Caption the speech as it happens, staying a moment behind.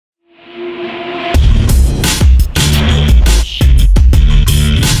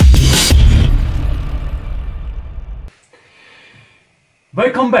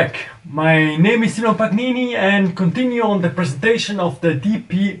Welcome back. My name is Silvan Paganini and continue on the presentation of the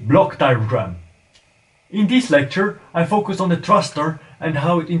DP block diagram. In this lecture I focus on the thruster and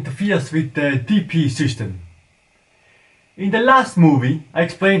how it interferes with the DP system. In the last movie I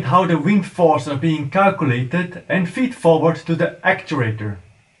explained how the wind force are being calculated and feed forward to the actuator.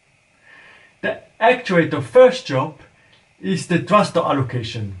 The actuator first job is the thruster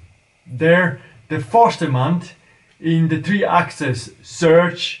allocation. There the force demand in the three axes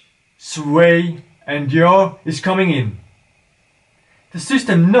surge, sway and yaw is coming in. The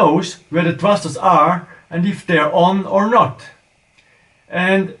system knows where the thrusters are and if they are on or not,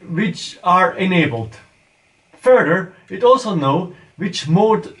 and which are enabled. Further, it also knows which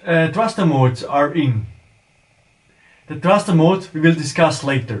mode thruster modes are in. The thruster modes we will discuss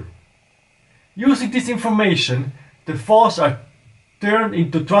later. Using this information, the forces are turned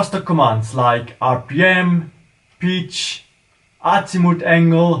into thruster commands like RPM, pitch, azimuth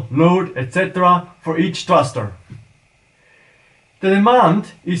angle, load, etc. for each thruster. The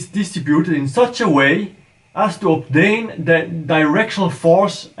demand is distributed in such a way as to obtain the directional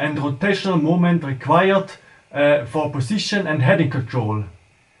force and rotational moment required for position and heading control,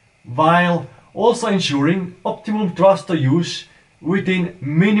 while also ensuring optimum thruster use within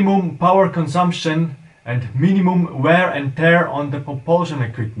minimum power consumption and minimum wear and tear on the propulsion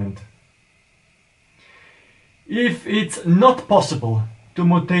equipment. If it's not possible to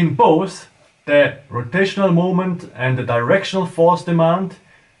maintain both the rotational moment and the directional force demand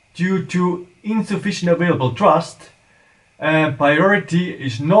due to insufficient available thrust, priority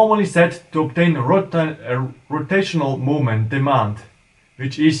is normally set to obtain rotational moment demand,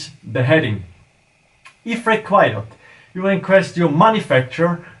 which is the heading. If required, you will request your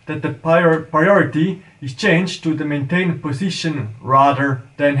manufacturer that the priority is changed to the maintained position rather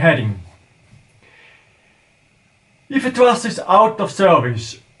than heading. If a thruster is out of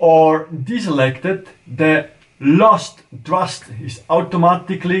service or deselected, the lost thrust is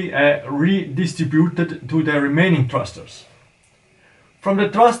automatically redistributed to the remaining thrusters. From the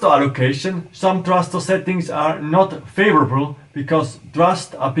thruster allocation, some thruster settings are not favorable because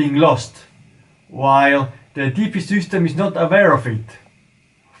thrusts are being lost, while the DP system is not aware of it.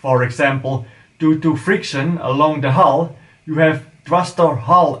 For example, due to friction along the hull, you have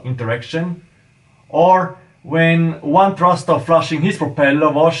thruster-hull interaction, or when one thruster flushing his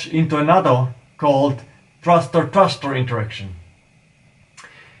propeller wash into another, called thruster-thruster interaction.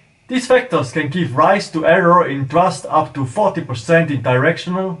 These factors can give rise to error in thrust up to 40% in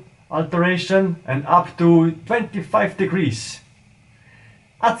directional alteration and up to 25 degrees.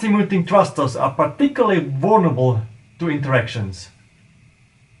 Azimuthing thrusters are particularly vulnerable to interactions.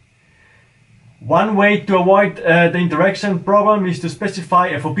 One way to avoid the interaction problem is to specify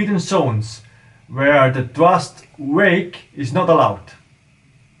a forbidden zones where the thrust wake is not allowed.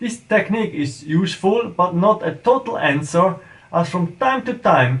 This technique is useful but not a total answer, as from time to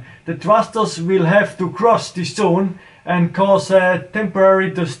time the thrusters will have to cross this zone and cause a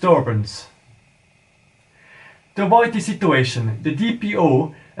temporary disturbance. To avoid this situation, the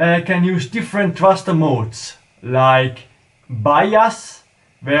DPO can use different thruster modes, like bias,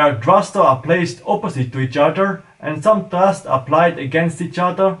 where thrusters are placed opposite to each other and some thrust applied against each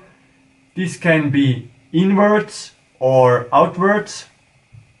other. This can be inwards or outwards.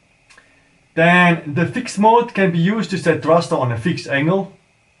 Then the fixed mode can be used to set thruster on a fixed angle.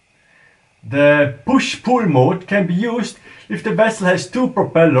 The push-pull mode can be used if the vessel has two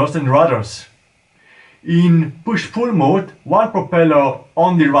propellers and rudders. In push-pull mode, one propeller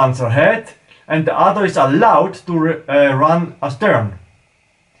only runs ahead and the other is allowed to run astern.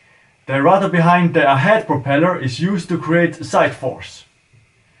 The rudder behind the ahead propeller is used to create side force.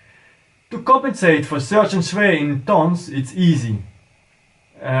 To compensate for surge and sway in tons, it's easy.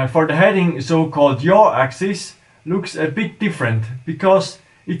 For the heading, so-called yaw axis looks a bit different because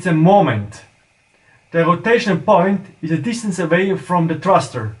it's a moment. The rotational point is a distance away from the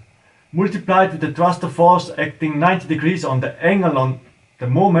thruster, multiplied with the thruster force acting 90 degrees on the angle on the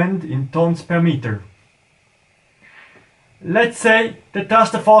moment in tons per meter. Let's say the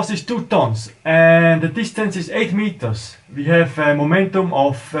thruster force is 2 tons and the distance is 8 meters. We have a momentum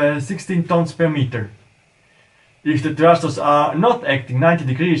of 16 tons per meter. If the thrusters are not acting 90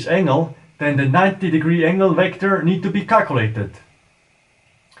 degrees angle, then the 90 degree angle vector need to be calculated.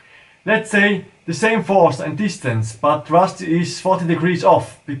 Let's say the same force and distance, but thrust is 40 degrees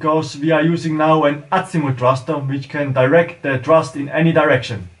off, because we are using now an azimuth thruster which can direct the thrust in any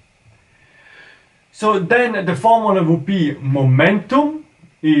direction. So then the formula would be momentum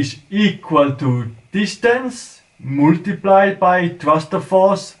is equal to distance multiplied by thruster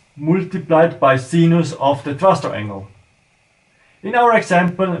force multiplied by sinus of the thruster angle. In our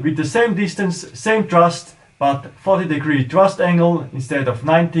example, with the same distance, same thrust, but 40-degree thrust angle instead of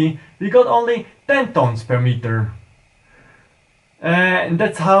 90, we got only 10 tons per meter. And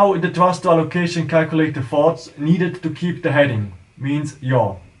that's how the thrust allocation calculator thoughts needed to keep the heading, means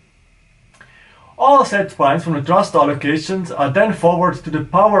yaw. All set points from the thrust allocations are then forwarded to the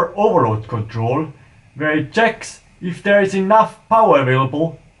power overload control, where it checks if there is enough power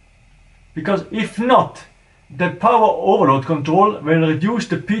available, because if not, the power overload control will reduce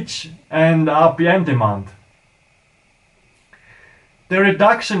the pitch and RPM demand. The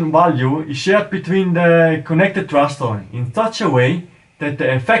reduction value is shared between the connected thruster in such a way that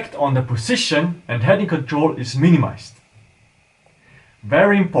the effect on the position and heading control is minimized.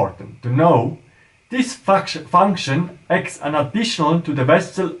 Very important to know, this function acts an additional to the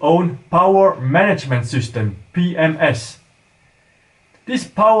vessel's own power management system, PMS. This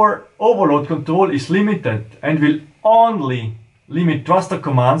power overload control is limited and will only limit thruster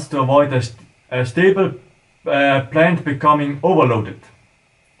commands to avoid a stable plant becoming overloaded.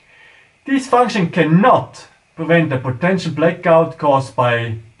 This function cannot prevent a potential blackout caused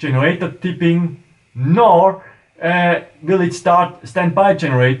by generator tipping, nor will it start standby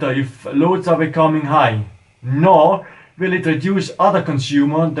generator if loads are becoming high, nor will it reduce other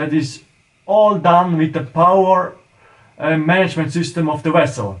consumer. That is all done with the power management system of the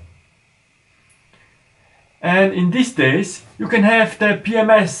vessel. And in these days you can have the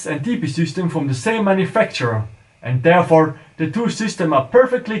PMS and TP system from the same manufacturer, and therefore the two systems are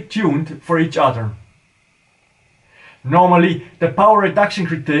perfectly tuned for each other. Normally the power reduction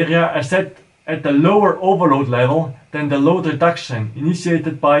criteria are set at a lower overload level than the load reduction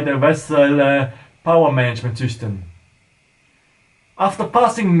initiated by the vessel power management system. After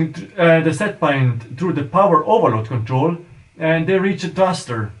passing the set point through the power overload control, and they reach a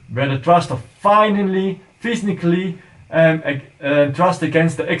thruster, where the thruster finally physically thrust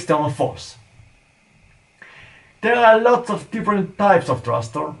against the external force. There are lots of different types of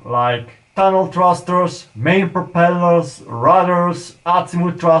thruster, like tunnel thrusters, main propellers, rudders,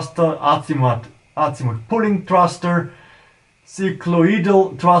 azimuth thruster, azimuth pulling thruster,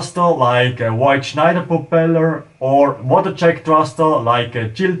 cycloidal thruster like a White Schneider propeller, or water jet thruster like a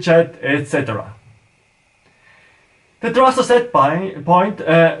chill jet, etc. The thruster set point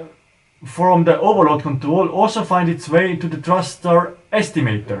from the overload control also finds its way to the thruster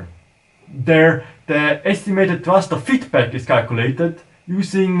estimator. There, the estimated thruster feedback is calculated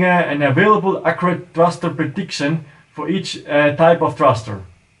using an available accurate thruster prediction for each type of thruster.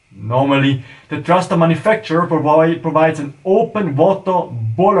 Normally, the thruster manufacturer provides an open water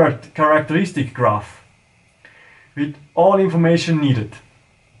bollard characteristic graph with all information needed.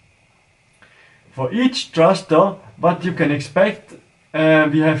 For each thruster, what you can expect,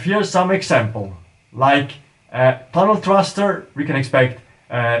 we have here some example. Like a tunnel thruster, we can expect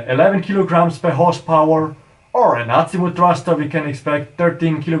 11 kilograms per horsepower, or an azimuth thruster, we can expect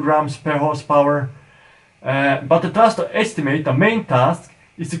 13 kilograms per horsepower. But the thruster estimator main task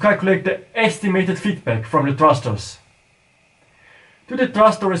is to calculate the estimated feedback from the thrusters. To the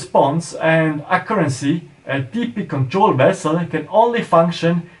thruster response and accuracy, a TP control vessel can only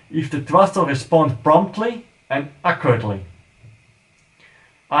function if the thruster responds promptly and accurately.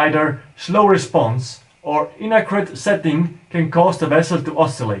 Either slow response or inaccurate setting can cause the vessel to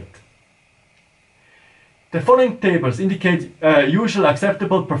oscillate. The following tables indicate usual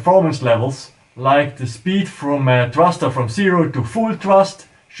acceptable performance levels, like the speed from a thruster from 0 to full thrust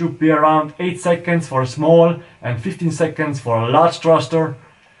should be around 8 seconds for a small and 15 seconds for a large thruster.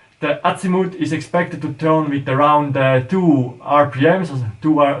 The azimuth is expected to turn with around 2 RPMs,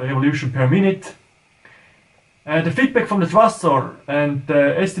 2 revolutions per minute. The feedback from the thruster and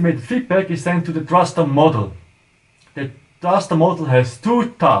the estimated feedback is sent to the thruster model. The thruster model has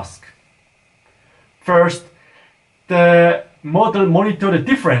two tasks. First, the model monitors the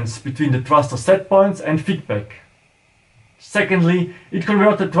difference between the thruster set points and feedback. Secondly, it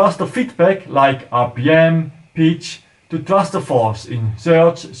converts the thruster feedback, like RPM, pitch, to thruster force in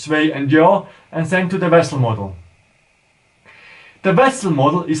surge, sway and yaw, and sent to the vessel model. The vessel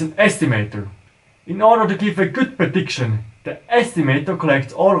model is an estimator. In order to give a good prediction, the estimator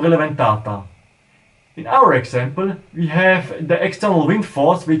collects all relevant data. In our example, we have the external wind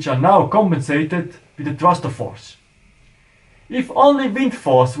force, which are now compensated with the thruster force. If only wind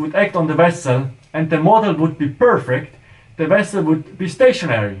force would act on the vessel and the model would be perfect, the vessel would be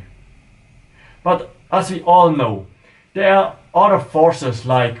stationary. But as we all know, there are other forces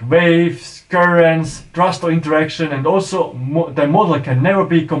like waves, currents, thruster interaction, and also the model can never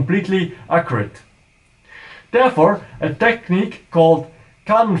be completely accurate. Therefore, a technique called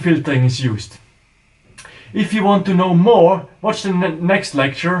Kalman filtering is used. If you want to know more, watch the next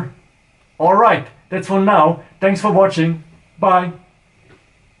lecture. Alright, that's for now. Thanks for watching. Bye.